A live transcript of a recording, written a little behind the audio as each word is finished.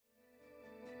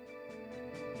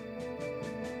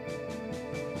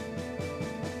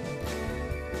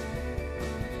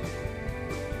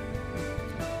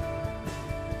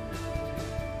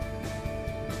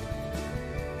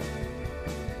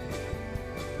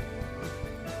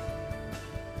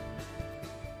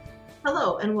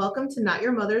Hello, and welcome to Not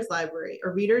Your Mother's Library, a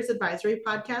reader's advisory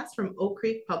podcast from Oak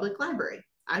Creek Public Library.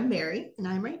 I'm Mary. And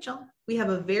I'm Rachel. We have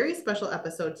a very special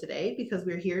episode today because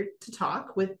we're here to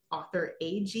talk with author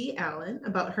A.G. Allen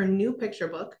about her new picture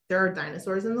book, There Are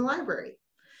Dinosaurs in the Library.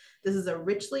 This is a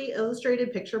richly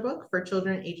illustrated picture book for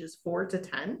children ages 4 to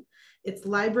 10. It's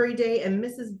Library Day, and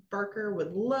Mrs. Barker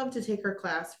would love to take her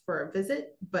class for a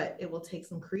visit, but it will take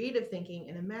some creative thinking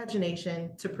and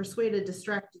imagination to persuade a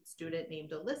distracted student named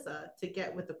Alyssa to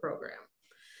get with the program.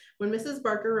 When Mrs.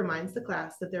 Barker reminds the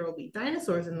class that there will be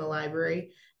dinosaurs in the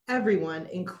library, everyone,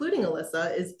 including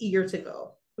Alyssa, is eager to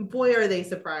go. Boy, are they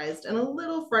surprised and a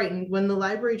little frightened when the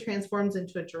library transforms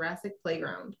into a Jurassic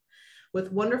playground.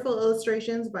 With wonderful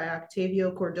illustrations by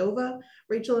Octavio Cordova,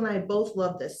 Rachel and I both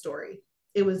love this story.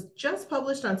 It was just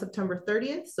published on September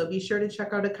 30th, so be sure to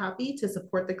check out a copy to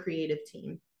support the creative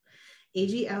team.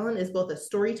 A.G. Allen is both a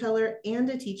storyteller and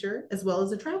a teacher, as well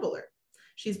as a traveler.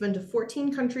 She's been to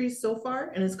 14 countries so far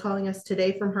and is calling us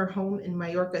today from her home in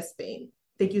Mallorca, Spain.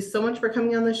 Thank you so much for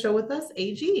coming on the show with us,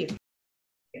 A.G.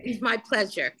 It's my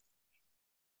pleasure.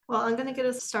 Well, I'm going to get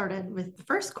us started with the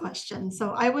first question.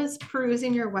 So I was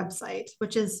perusing your website,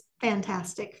 which is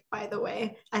fantastic, by the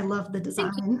way. I love the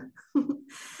design.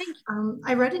 Thank you.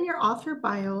 I read in your author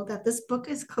bio that this book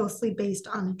is closely based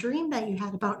on a dream that you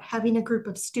had about having a group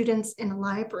of students in a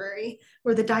library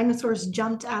where the dinosaurs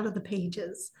jumped out of the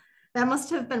pages. That must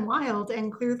have been wild,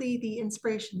 and clearly the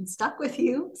inspiration stuck with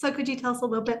you. So could you tell us a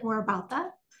little bit more about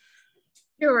that?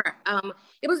 Sure.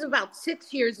 It was about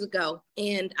 6 years ago,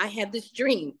 and I had this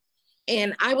dream.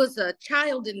 And I was a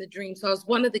child in the dream, so I was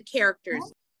one of the characters,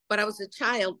 but I was a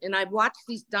child, and I watched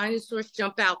these dinosaurs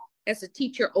jump out as the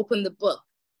teacher opened the book.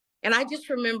 And I just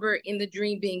remember in the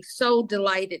dream being so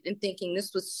delighted and thinking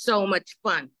this was so much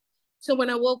fun. So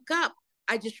when I woke up,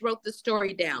 I just wrote the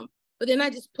story down, but then I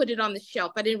just put it on the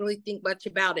shelf. I didn't really think much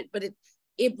about it, but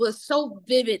it was so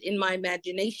vivid in my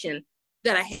imagination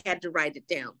that I had to write it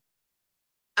down.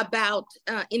 About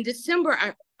in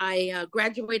December, I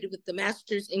graduated with the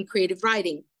master's in creative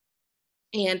writing,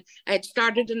 and I had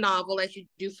started a novel, as you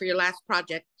do for your last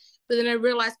project, but then I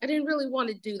realized I didn't really want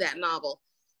to do that novel.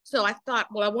 So I thought,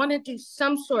 well, I want to do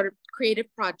some sort of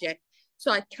creative project.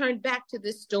 So I turned back to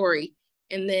this story,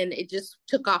 and then it just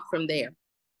took off from there.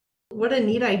 What a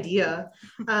neat idea.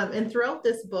 And throughout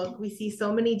this book, we see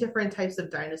so many different types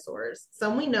of dinosaurs.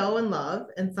 Some we know and love,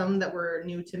 and some that were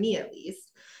new to me at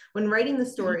least. When writing the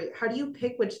story, how do you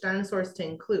pick which dinosaurs to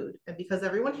include? And because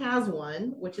everyone has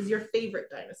one, which is your favorite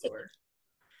dinosaur?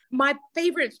 My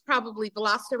favorite is probably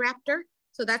Velociraptor.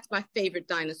 So that's my favorite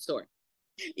dinosaur.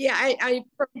 Yeah, I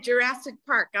from Jurassic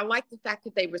Park. I like the fact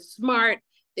that they were smart.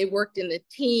 They worked in a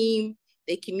team.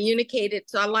 They communicated.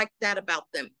 So I like that about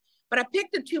them. But I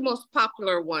picked the two most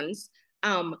popular ones,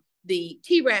 the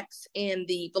T-Rex and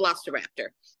the Velociraptor.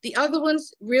 The other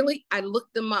ones, really, I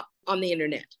looked them up on the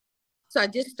internet. So I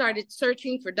just started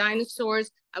searching for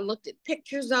dinosaurs. I looked at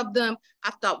pictures of them.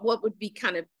 I thought what would be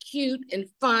kind of cute and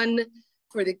fun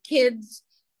for the kids.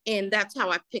 And that's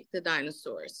how I picked the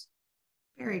dinosaurs.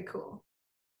 Very cool.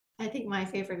 I think my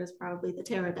favorite is probably the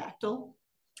pterodactyl.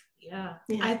 Yeah.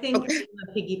 I think I'm going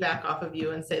to piggyback off of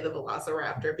you and say the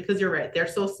Velociraptor because you're right. They're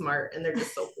so smart and they're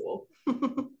just so cool.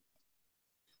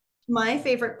 My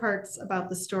favorite parts about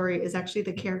the story is actually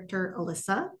the character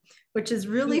Alyssa, which is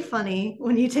really funny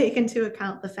when you take into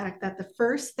account the fact that the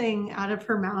first thing out of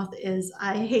her mouth is,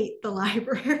 I hate the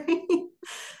library.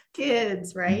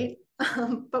 Kids, right?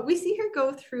 But we see her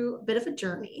go through a bit of a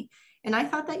journey. And I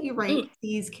thought that you write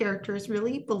these characters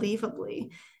really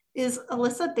believably. Is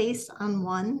Alyssa based on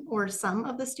one or some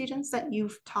of the students that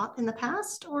you've taught in the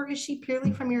past, or is she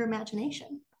purely from your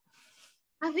imagination?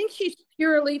 I think she's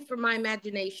purely from my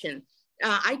imagination.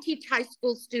 I teach high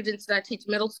school students and I teach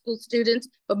middle school students,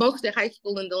 but mostly high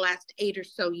school in the last 8 or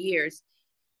so years.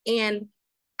 And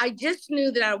I just knew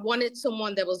that I wanted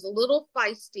someone that was a little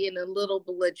feisty and a little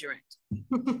belligerent.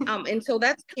 And so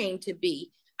that came to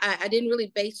be. I didn't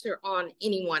really base her on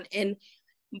anyone. And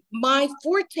my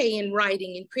forte in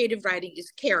writing and creative writing is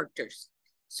characters.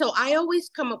 So I always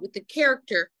come up with the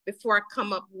character before I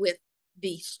come up with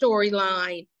the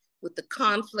storyline, with the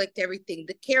conflict, everything.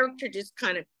 The character just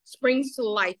kind of springs to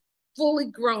life, fully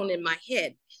grown in my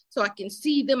head. So I can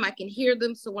see them, I can hear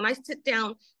them. So when I sit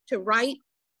down to write,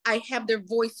 I have their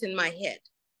voice in my head.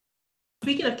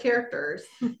 Speaking of characters,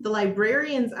 the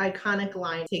librarian's iconic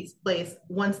line takes place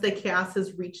once the cast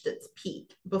has reached its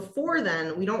peak. Before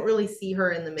then, we don't really see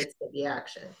her in the midst of the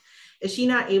action. Is she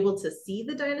not able to see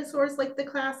the dinosaurs like the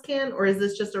class can, or is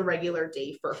this just a regular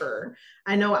day for her?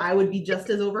 I know I would be just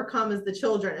as overcome as the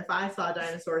children if I saw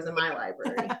dinosaurs in my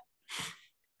library. A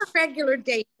regular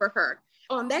day for her.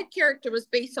 on that character was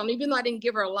based on, even though I didn't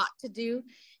give her a lot to do,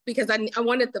 because I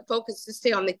wanted the focus to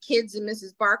stay on the kids and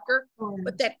Mrs. Barker.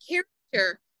 But that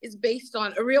character is based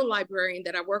on a real librarian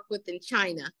that I work with in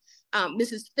China,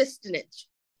 Mrs. Fistonage.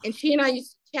 And she and I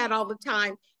used to chat all the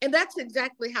time. And that's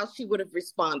exactly how she would have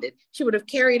responded. She would have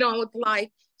carried on with life.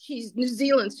 She's New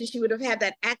Zealand, so she would have had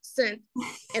that accent.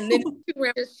 And then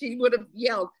she would have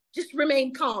yelled, just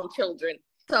remain calm, children.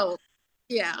 So,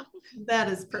 yeah. That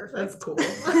is perfect. That's cool.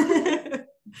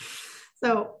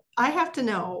 So I have to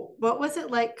know, what was it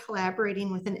like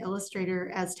collaborating with an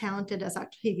illustrator as talented as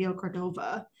Octavio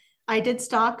Cordova? I did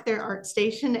stalk their art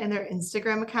station and their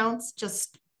Instagram accounts.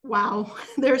 Just wow,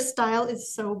 their style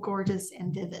is so gorgeous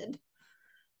and vivid.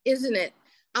 Isn't it?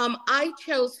 I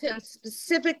chose him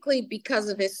specifically because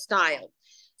of his style.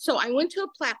 So I went to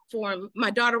a platform. My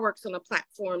daughter works on a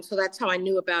platform, so that's how I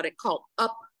knew about it, called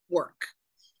Upwork.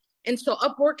 And so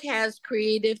Upwork has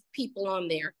creative people on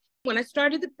there. When I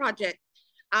started the project,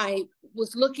 I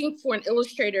was looking for an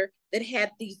illustrator that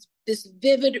had this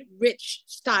vivid, rich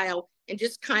style and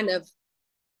just kind of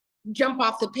jump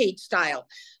off the page style.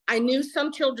 I knew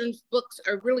some children's books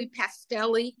are really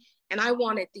pastel-y, and I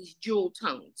wanted these jewel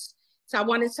tones. So I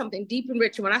wanted something deep and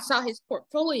rich. And when I saw his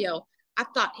portfolio, I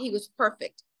thought he was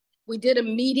perfect. We did a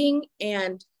meeting,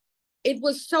 and it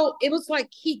was like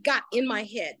he got in my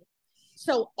head.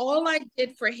 So all I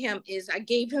did for him is I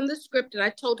gave him the script and I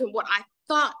told him what I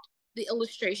thought the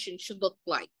illustration should look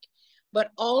like.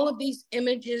 But all of these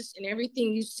images and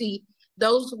everything you see,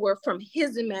 those were from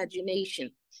his imagination.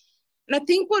 And I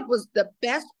think what was the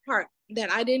best part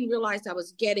that I didn't realize I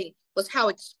was getting was how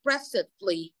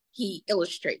expressively he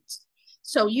illustrates.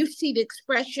 So you see the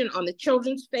expression on the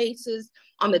children's faces,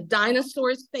 on the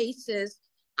dinosaurs' faces,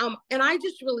 and I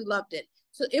just really loved it.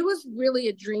 So it was really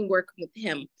a dream working with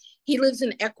him. He lives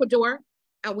in Ecuador,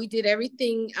 and we did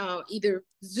everything either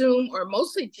Zoom or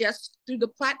mostly just through the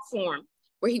platform,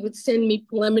 where he would send me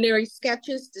preliminary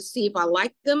sketches to see if I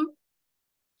liked them.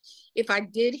 If I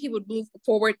did, he would move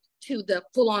forward to the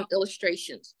full-on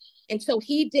illustrations. And so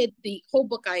he did the whole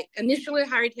book. I initially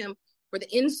hired him for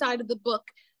the inside of the book.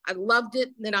 I loved it.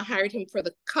 And then I hired him for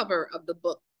the cover of the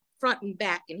book, front and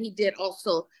back. And he did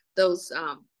also those,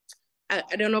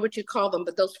 I don't know what you call them,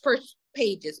 but those first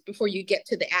pages before you get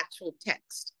to the actual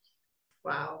text.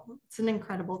 Wow. It's an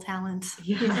incredible talent.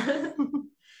 Yeah.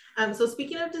 So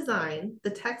speaking of design,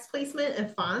 the text placement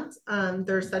and font,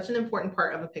 they're such an important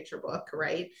part of a picture book,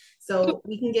 right? So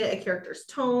we can get a character's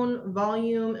tone,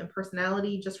 volume, and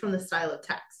personality just from the style of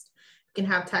text. You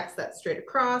can have text that's straight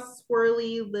across,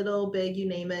 swirly, little, big, you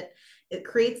name it. It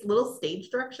creates little stage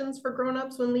directions for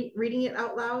grown-ups when reading it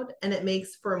out loud, and it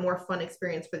makes for a more fun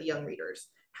experience for the young readers.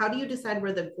 How do you decide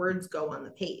where the words go on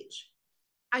the page?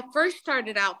 I first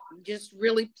started out just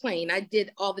really plain. I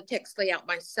did all the text layout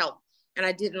myself, and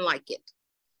I didn't like it.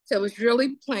 So it was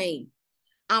really plain.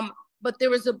 But there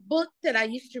was a book that I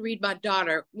used to read my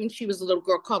daughter when she was a little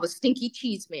girl called The Stinky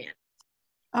Cheese Man.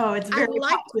 Oh, it's very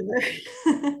popular.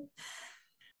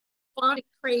 Font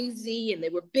crazy, and they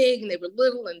were big, and they were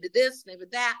little, and this, and they were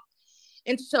that.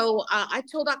 And so I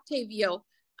told Octavio,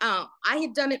 I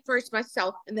had done it first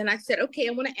myself, and then I said, okay,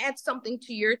 I want to add something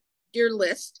to your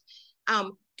list.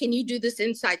 Can you do this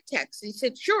inside text? And he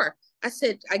said, sure. I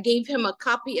said, I gave him a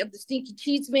copy of The Stinky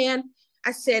Cheese Man.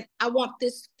 I said, I want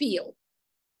this feel.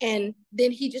 And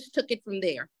then he just took it from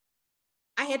there.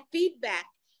 I had feedback.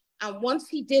 Once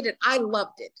he did it, I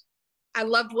loved it. I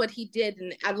loved what he did,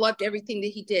 and I loved everything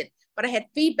that he did. But I had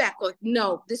feedback like,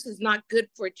 no, this is not good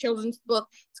for a children's book.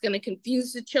 It's going to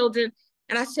confuse the children.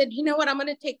 And I said, you know what? I'm going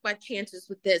to take my chances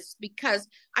with this, because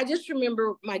I just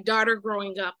remember my daughter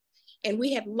growing up, and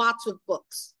we had lots of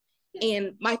books.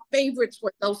 And my favorites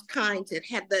were those kinds that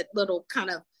had that little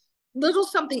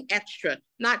something extra,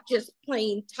 not just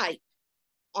plain type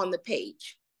on the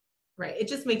page. Right. It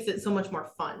just makes it so much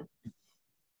more fun,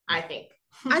 I think.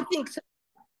 I think so.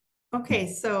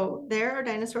 Okay, so There Are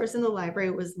Dinosaurs in the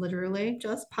Library was literally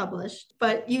just published,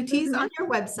 but you tease on your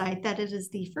website that it is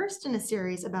the first in a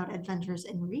series about adventures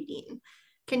in reading.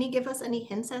 Can you give us any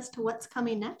hints as to what's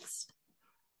coming next?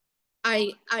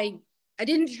 I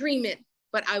didn't dream it,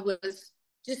 but I was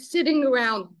just sitting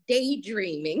around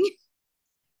daydreaming,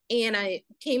 and I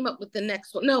came up with the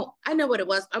next one. No, I know what it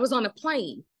was. I was on a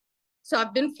plane. So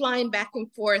I've been flying back and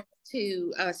forth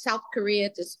to South Korea,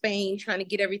 to Spain, trying to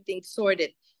get everything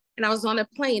sorted. And I was on a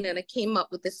plane, and I came up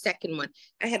with the second one.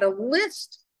 I had a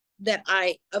list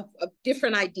of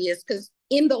different ideas, because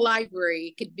in the library,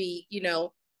 it could be,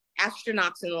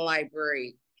 astronauts in the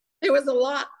library. There was a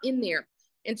lot in there.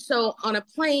 And so on a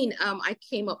plane, I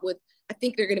came up with, I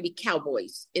think they're going to be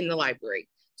cowboys in the library.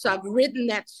 So I've written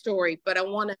that story, but I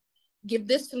want to give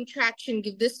this some traction,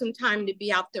 give this some time to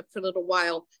be out there for a little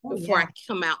while before I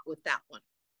come out with that one.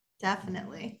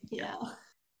 Definitely. Yeah.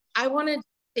 I wanted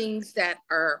things that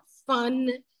are fun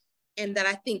and that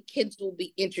I think kids will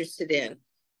be interested in.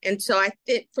 And so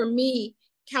for me,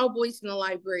 Cowboys in the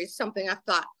Library is something I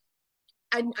thought,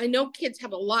 I know kids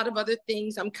have a lot of other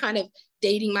things. I'm kind of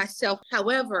dating myself.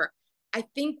 However, I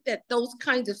think that those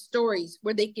kinds of stories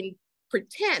where they can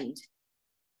pretend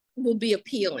will be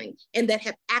appealing and that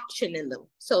have action in them.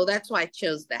 So that's why I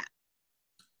chose that.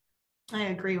 I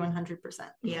agree 100%.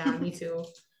 Yeah, me too.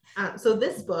 So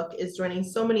this book is joining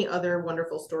so many other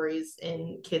wonderful stories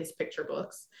in kids' picture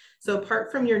books. So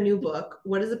apart from your new book,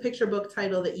 what is a picture book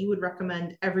title that you would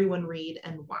recommend everyone read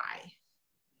and why?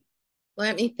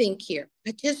 Let me think here.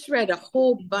 I just read a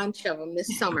whole bunch of them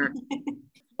this summer.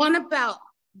 One about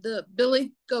the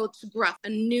Billy Goat's Gruff, a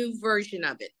new version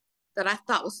of it that I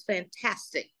thought was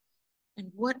fantastic.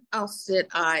 And what else did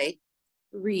I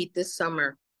read this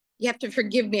summer? You have to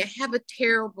forgive me. I have a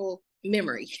terrible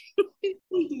memory.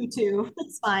 You too.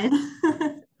 It's fine.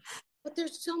 But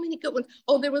there's so many good ones.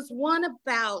 Oh, there was one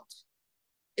about,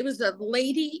 it was a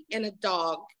lady and a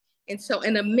dog,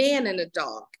 and a man and a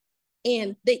dog.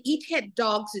 And they each had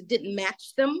dogs that didn't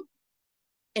match them.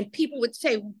 And people would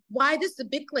say, why does the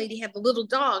big lady have the little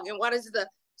dog? And why does the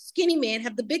skinny man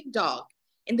have the big dog?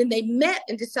 And then they met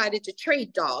and decided to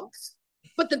trade dogs.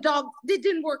 But the dog, it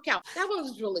didn't work out. That one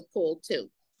was really cool too.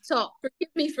 So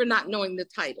forgive me for not knowing the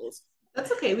titles.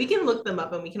 That's okay. We can look them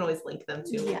up and we can always link them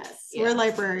too. Yes, yeah. We're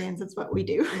librarians. That's what we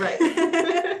do. Right.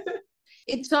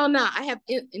 It's all now. I have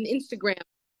an Instagram.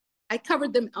 I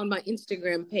covered them on my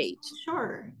Instagram page.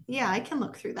 Sure. Yeah, I can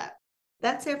look through that.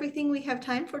 That's everything we have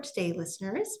time for today,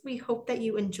 listeners. We hope that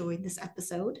you enjoyed this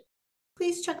episode.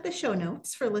 Please check the show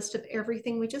notes for a list of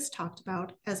everything we just talked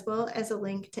about, as well as a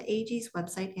link to AG's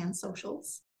website and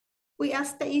socials. We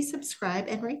ask that you subscribe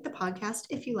and rate the podcast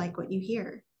if you like what you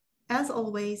hear. As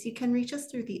always, you can reach us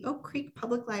through the Oak Creek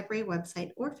Public Library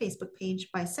website or Facebook page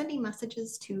by sending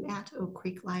messages to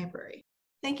 @OakCreekLibrary.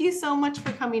 Thank you so much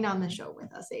for coming on the show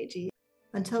with us, AG.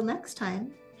 Until next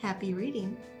time, happy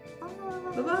reading.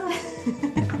 Bye.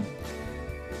 Bye-bye.